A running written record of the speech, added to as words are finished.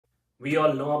We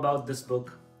all know about this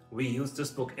book. We use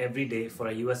this book every day for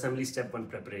our USMLE Step 1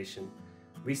 preparation.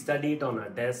 We study it on our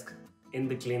desk, in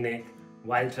the clinic,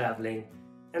 while traveling,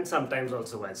 and sometimes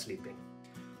also while sleeping.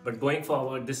 But going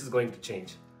forward, this is going to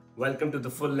change. Welcome to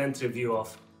the full-length review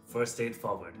of First Aid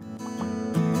Forward.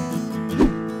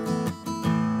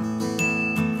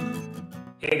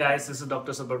 Hey guys, this is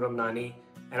Dr. Subramnani,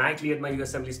 and I cleared my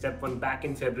USMLE Step 1 back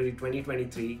in February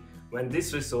 2023 when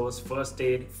this resource, First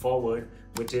Aid Forward,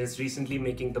 which is recently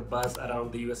making the buzz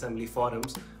around the USMLE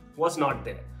forums, was not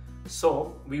there.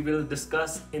 So we will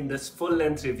discuss in this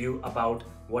full-length review about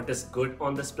what is good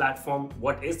on this platform,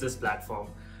 what is this platform,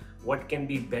 what can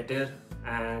be better,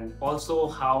 and also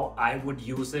how I would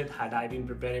use it had I been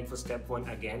preparing for Step 1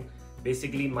 again,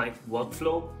 basically my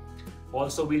workflow.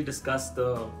 Also, we'll discuss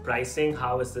the pricing,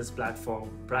 how is this platform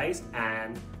priced,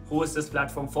 and who is this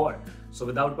platform for. So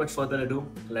without much further ado,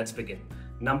 let's begin.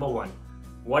 Number one,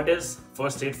 what is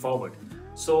First Aid Forward?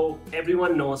 So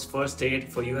everyone knows First Aid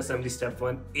for USMLE Step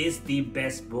 1 is the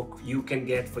best book you can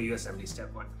get for USMLE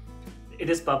Step 1. It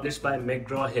is published by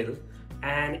McGraw-Hill,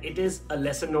 and it is a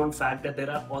lesser known fact that there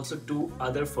are also two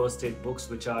other first aid books,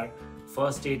 which are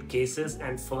First Aid Cases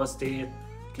and First Aid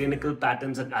Clinical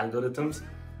Patterns and Algorithms,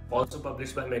 also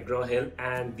published by McGraw-Hill,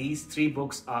 and these three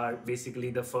books are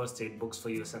basically the first aid books for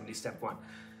USMLE Step 1.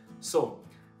 So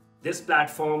this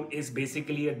platform is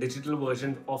basically a digital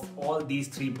version of all these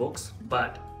three books,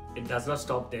 but it does not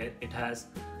stop there. It has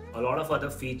a lot of other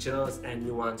features and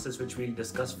nuances which we'll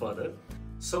discuss further.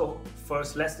 So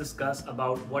first, let's discuss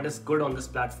about what is good on this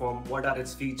platform, what are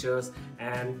its features,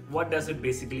 and what does it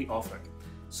basically offer.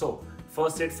 So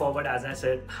First Aid Forward, as I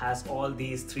said, has all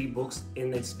these three books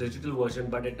in its digital version,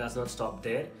 but it does not stop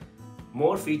there.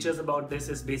 More features about this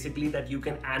is basically that you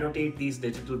can annotate these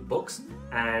digital books,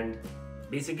 and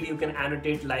basically you can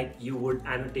annotate like you would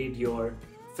annotate your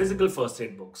physical first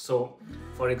aid book. So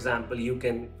for example, you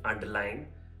can underline,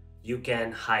 you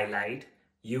can highlight,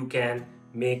 you can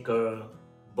make a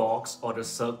box or a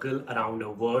circle around a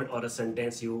word or a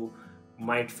sentence you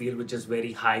might feel which is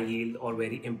very high yield or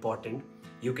very important.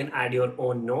 You can add your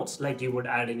own notes like you would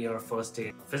add in your first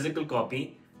aid physical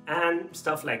copy and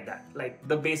stuff like that, like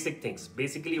the basic things.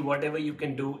 Basically whatever you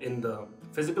can do in the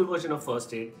physical version of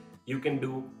first aid, you can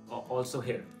do also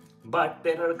here. But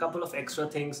there are a couple of extra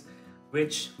things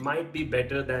which might be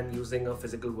better than using a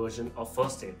physical version of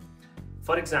first aid.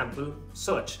 For example,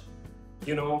 search.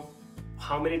 You know,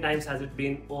 how many times has it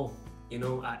been,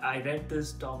 I read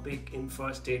this topic in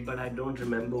first aid but I don't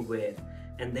remember where,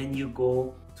 and then you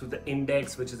go to the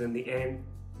index which is in the end.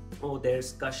 Oh,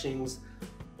 there's Cushing's.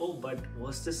 Oh, but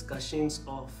was this Cushing's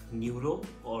of neuro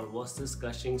or was this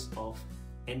Cushing's of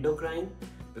endocrine?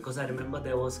 Because I remember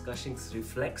there was Cushing's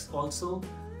reflex also,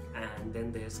 and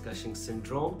then there's Cushing's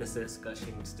syndrome, this is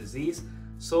Cushing's disease.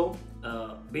 So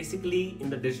basically in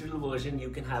the digital version you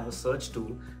can have a search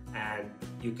tool and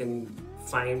you can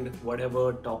find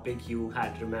whatever topic you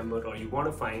had remembered or you want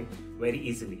to find very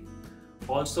easily.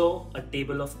 Also a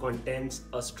table of contents,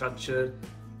 a structure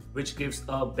which gives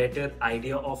a better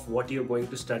idea of what you're going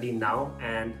to study now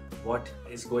and what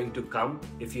is going to come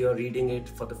if you're reading it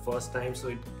for the first time. So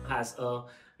it has a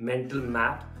mental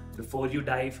map before you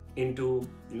dive into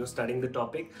studying the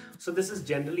topic. So this is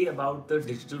generally about the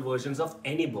digital versions of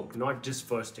any book, not just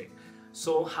first aid.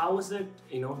 So how is it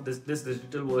this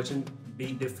digital version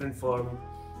be different from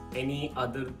any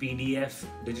other PDF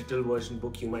digital version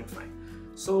book you might find?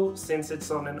 So since it's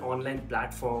on an online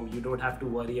platform, you don't have to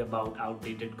worry about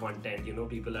outdated content.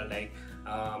 People are like,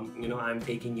 I'm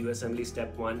taking USMLE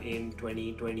Step 1 in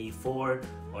 2024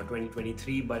 or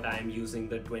 2023, but I'm using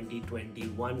the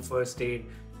 2021 first aid.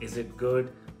 Is it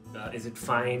good? Is it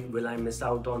fine? Will I miss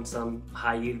out on some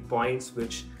high yield points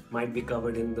which might be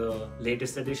covered in the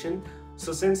latest edition?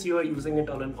 So since you are using it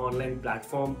on an online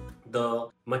platform, the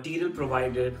material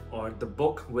provided or the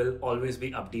book will always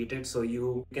be updated, so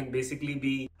you can basically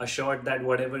be assured that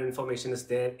whatever information is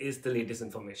there is the latest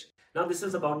information. Now this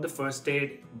is about the first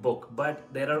aid book, but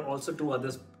there are also two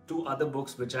other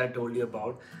books which I told you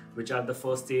about, which are the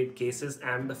First Aid Cases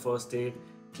and the First Aid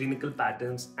Clinical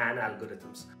Patterns and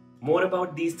Algorithms. More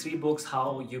about these three books,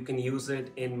 how you can use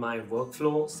it in my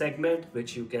workflow segment,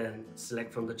 which you can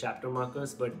select from the chapter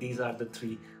markers, but these are the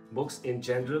three books in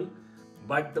general.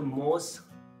 But the most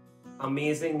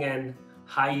amazing and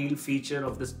high yield feature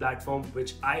of this platform,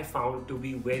 which I found to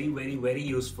be very, very, very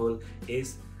useful,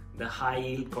 is the high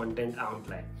yield content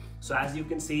outline. So as you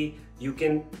can see, you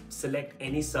can select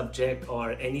any subject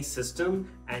or any system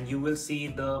and you will see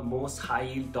the most high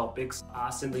yield topics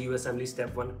asked in the USMLE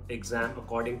Step 1 exam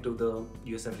according to the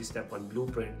USMLE Step 1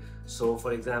 blueprint. So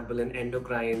for example, in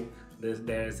endocrine,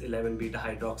 there's 11 beta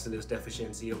hydroxylase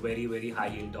deficiency, a very high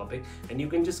yield topic, and you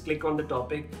can just click on the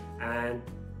topic and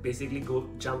basically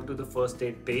jump to the first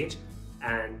aid page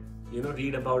and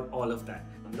read about all of that.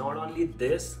 Not only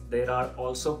this, there are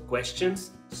also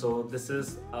questions. So this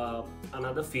is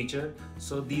another feature.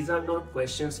 So these are not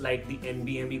questions like the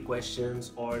NBME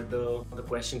questions or the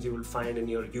questions you will find in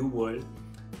your UWorld.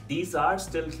 These are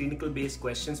still clinical based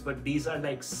questions, but these are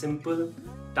like simple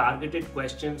targeted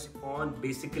questions on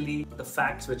basically the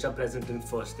facts which are present in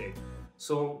first aid.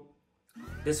 So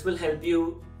this will help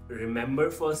you remember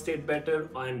first aid better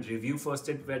and review first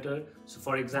aid better. So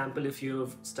for example, if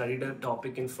you've studied a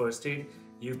topic in first aid,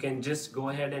 you can just go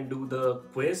ahead and do the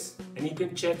quiz and you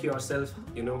can check yourself,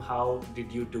 how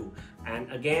did you do.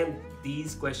 And again,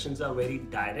 these questions are very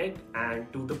direct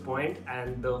and to the point,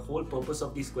 and the whole purpose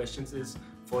of these questions is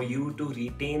for you to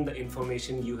retain the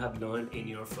information you have learned in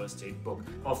your first aid book.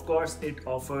 Of course, it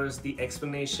offers the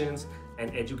explanations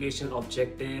and educational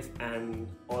objective and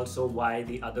also why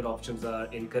the other options are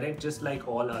incorrect, just like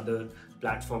all other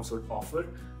platforms would offer.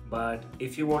 But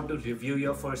if you want to review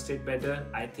your first aid better,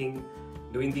 I think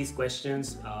doing these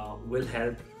questions will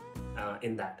help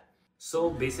in that. So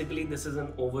basically, this is an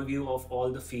overview of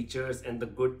all the features and the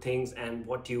good things and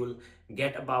what you'll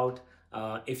get about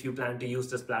if you plan to use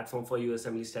this platform for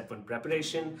USMLE Step 1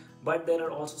 preparation. But there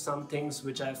are also some things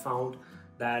which I found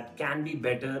that can be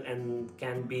better and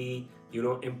can be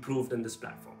improved in this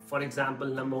platform. For example,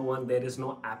 number one, there is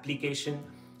no application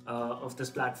of this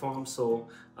platform. So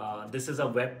this is a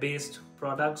web-based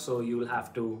product, so you will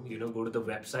have to go to the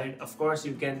website. Of course,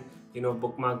 you can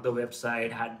bookmark the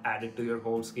website, add it to your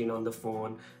home screen on the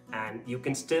phone, and you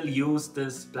can still use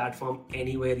this platform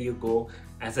anywhere you go,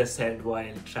 as I said,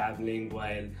 while traveling,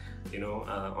 while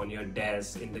on your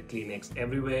desk, in the clinics,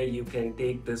 everywhere you can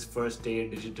take this first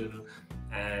aid digital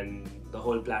and the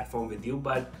whole platform with you.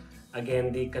 But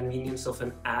again, the convenience of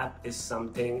an app is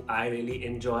something I really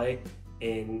enjoy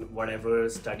in whatever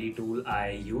study tool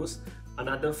I use.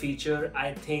 Another feature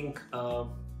I think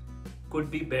could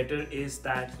be better is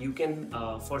that you can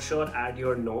for sure add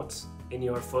your notes in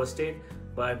your first aid,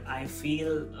 but I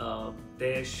feel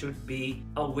there should be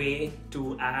a way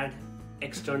to add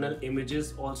external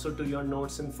images also to your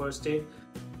notes in first aid,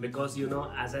 because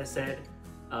as I said,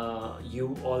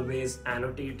 you always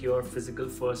annotate your physical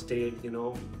first aid,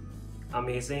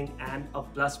 amazing. And a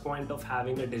plus point of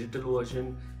having a digital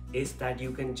version is that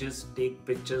you can just take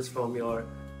pictures from your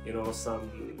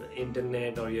some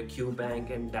internet or your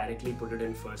QBank and directly put it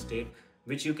in first aid,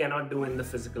 which you cannot do in the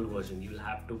physical version. You'll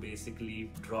have to basically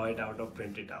draw it out or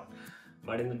print it out.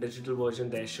 But in the digital version,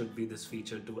 there should be this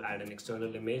feature to add an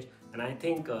external image, and I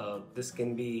think this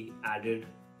can be added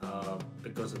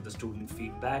because of the student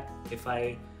feedback, if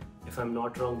I'm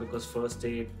not wrong, because first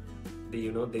aid,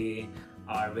 they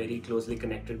are very closely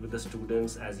connected with the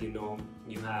students. As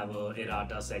you have a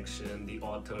errata section, the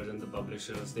authors and the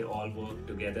publishers, they all work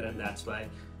together, and that's why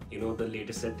the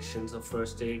latest editions of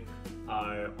first aid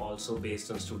are also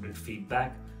based on student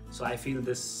feedback. So I feel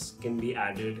this can be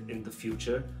added in the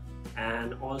future.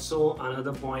 And also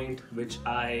another point which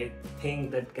I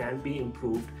think that can be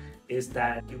improved is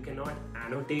that you cannot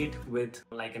annotate with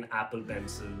like an Apple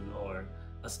Pencil or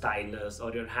a stylus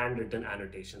or your handwritten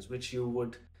annotations, which you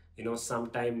would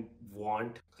sometime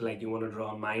want, like you want to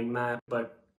draw a mind map.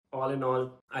 But all in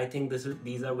all, I think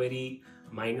these are very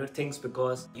minor things,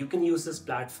 because you can use this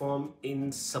platform in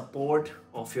support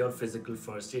of your physical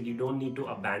first aid. You don't need to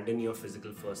abandon your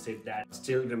physical first aid. That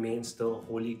still remains the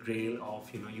holy grail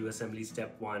of USMLE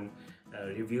Step 1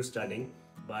 review studying,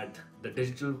 but the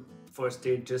digital first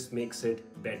aid just makes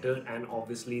it better. And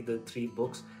obviously the 3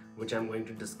 books which I'm going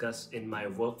to discuss in my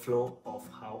workflow of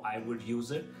how I would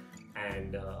use it,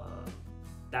 and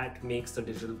that makes the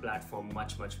digital platform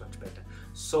much better.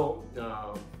 So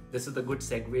this is a good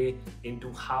segue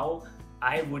into how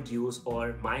I would use,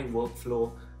 or my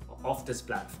workflow of this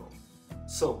platform.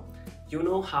 So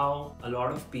how a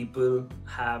lot of people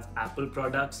have Apple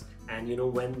products, and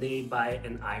when they buy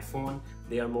an iPhone,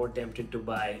 they are more tempted to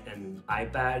buy an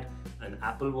iPad, an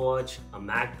Apple Watch, a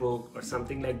MacBook, or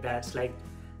something like that. It's like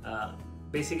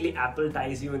basically Apple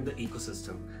ties you in the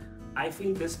ecosystem. I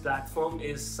feel this platform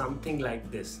is something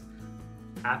like this.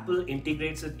 Apple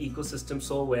integrates its ecosystem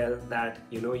so well that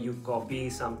you copy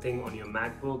something on your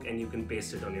MacBook and you can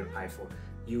paste it on your iPhone.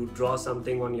 You draw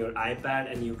something on your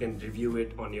iPad and you can review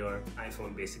it on your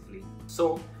iPhone basically.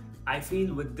 So I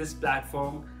feel with this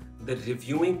platform, the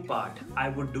reviewing part, I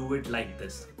would do it like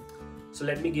this. So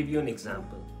let me give you an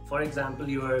example. For example,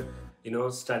 you are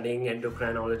studying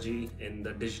endocrinology in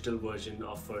the digital version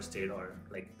of first aid, or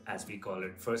like as we call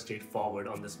it, first aid forward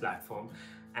on this platform,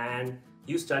 and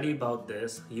You study about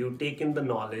this, you take in the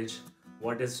knowledge,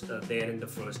 what is there in the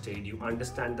first aid, you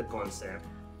understand the concept.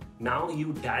 Now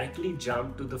you directly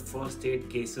jump to the first aid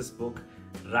cases book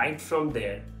right from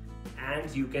there, and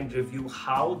you can review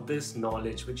how this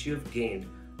knowledge which you've gained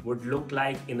would look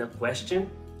like in a question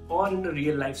or in a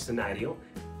real life scenario.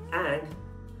 And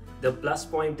the plus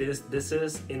point is this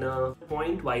is in a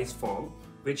point wise form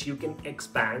which you can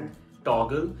expand,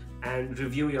 toggle and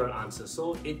review your answer.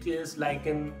 So it is like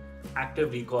an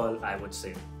active recall, I would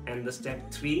say. And the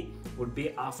step 3 would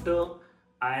be after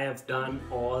I have done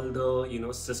all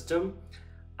the system,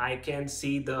 I can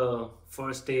see the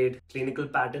first aid clinical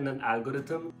pattern and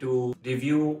algorithm to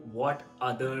review what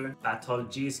other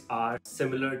pathologies are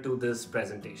similar to this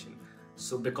presentation.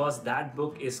 So because that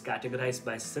book is categorized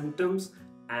by symptoms,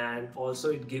 and also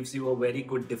it gives you a very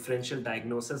good differential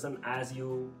diagnosis, and as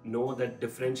you know that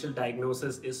differential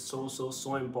diagnosis is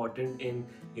so important in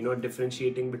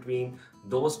differentiating between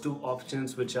those two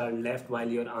options which are left while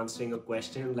you're answering a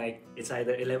question, like it's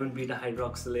either 11 beta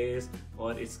hydroxylase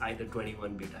or it's either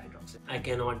 21 beta hydroxylase. I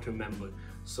cannot remember.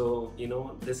 So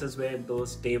this is where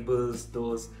those tables,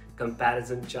 those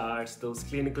comparison charts, those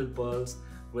clinical pearls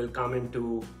will come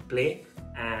into play,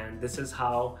 and this is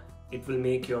how it will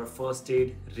make your first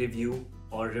aid review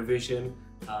or revision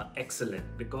excellent,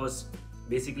 because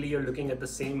basically you're looking at the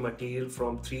same material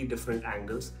from 3 different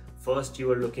angles. First, you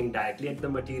are looking directly at the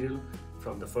material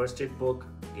from the first aid book,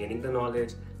 gaining the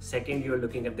knowledge. Second, you're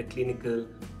looking at the clinical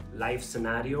life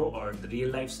scenario or the real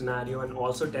life scenario, and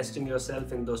also testing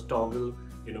yourself in those toggle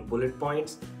bullet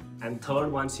points. And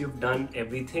third, once you've done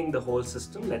everything, the whole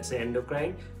system, let's say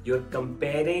endocrine, you're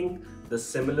comparing the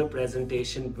similar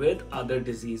presentation with other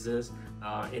diseases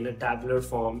in a tabular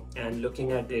form and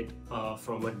looking at it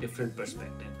from a different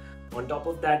perspective. On top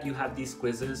of that, you have these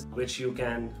quizzes which you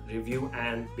can review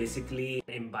and basically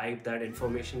imbibe that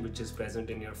information which is present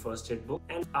in your first aid book.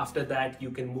 And after that,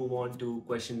 you can move on to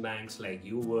question banks like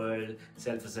UWorld,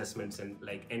 self-assessments and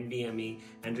like NBME,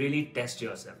 and really test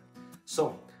yourself.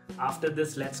 So after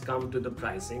this, let's come to the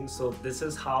pricing. So this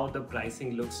is how the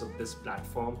pricing looks of this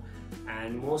platform,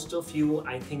 and most of you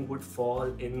I think would fall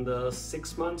in the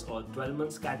 6 months or 12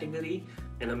 months category.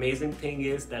 An amazing thing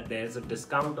is that there's a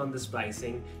discount on this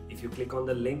pricing if you click on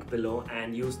the link below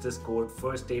and use this code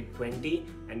FIRSTAID20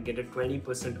 and get a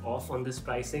 20% off on this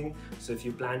pricing. So if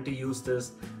you plan to use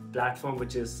this platform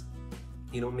which is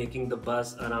making the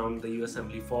buzz around the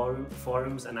USMLE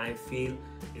forums, and I feel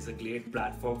is a great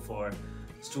platform for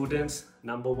students,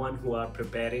 number one, who are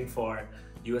preparing for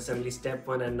USMLE Step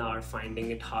 1 and are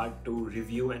finding it hard to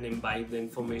review and imbibe the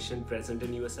information present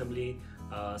in USMLE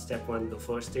Step 1, the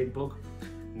first aid book.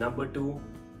 Number 2,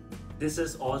 this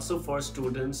is also for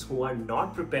students who are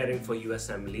not preparing for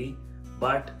USMLE,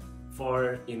 but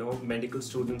for medical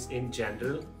students in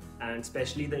general, and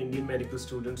especially the Indian medical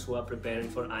students who are preparing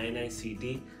for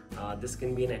INI-CT. This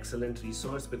can be an excellent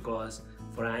resource, because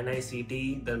for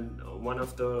INI-CT, one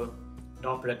of the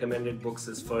top recommended books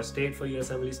is First Aid for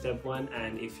USMLE Step 1,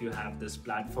 and if you have this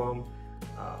platform,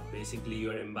 basically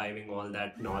you're imbibing all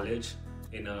that knowledge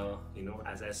in a,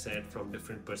 as I said, from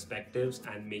different perspectives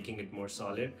and making it more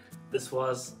solid. This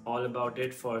was all about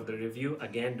it for the review.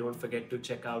 Again, don't forget to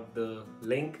check out the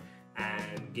link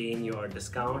and gain your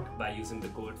discount by using the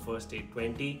code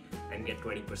FIRSTAID20 and get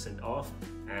 20% off.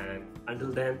 And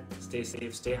until then, stay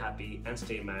safe, stay happy and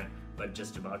stay mad, but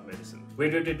just about medicine.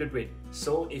 Wait.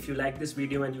 So if you like this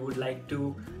video and you would like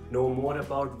to know more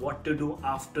about what to do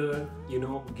after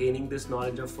gaining this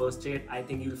knowledge of first aid, I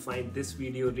think you'll find this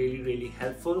video really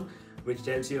helpful, which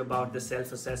tells you about the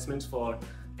self-assessments for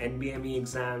NBME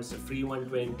exams, the free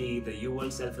 120, the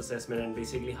UWorld self-assessment, and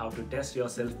basically how to test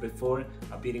yourself before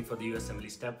appearing for the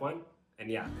USMLE Step 1. And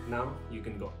yeah, now you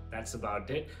can go. That's about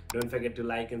it. Don't forget to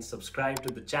like and subscribe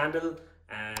to the channel,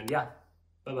 and yeah,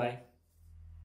 bye-bye.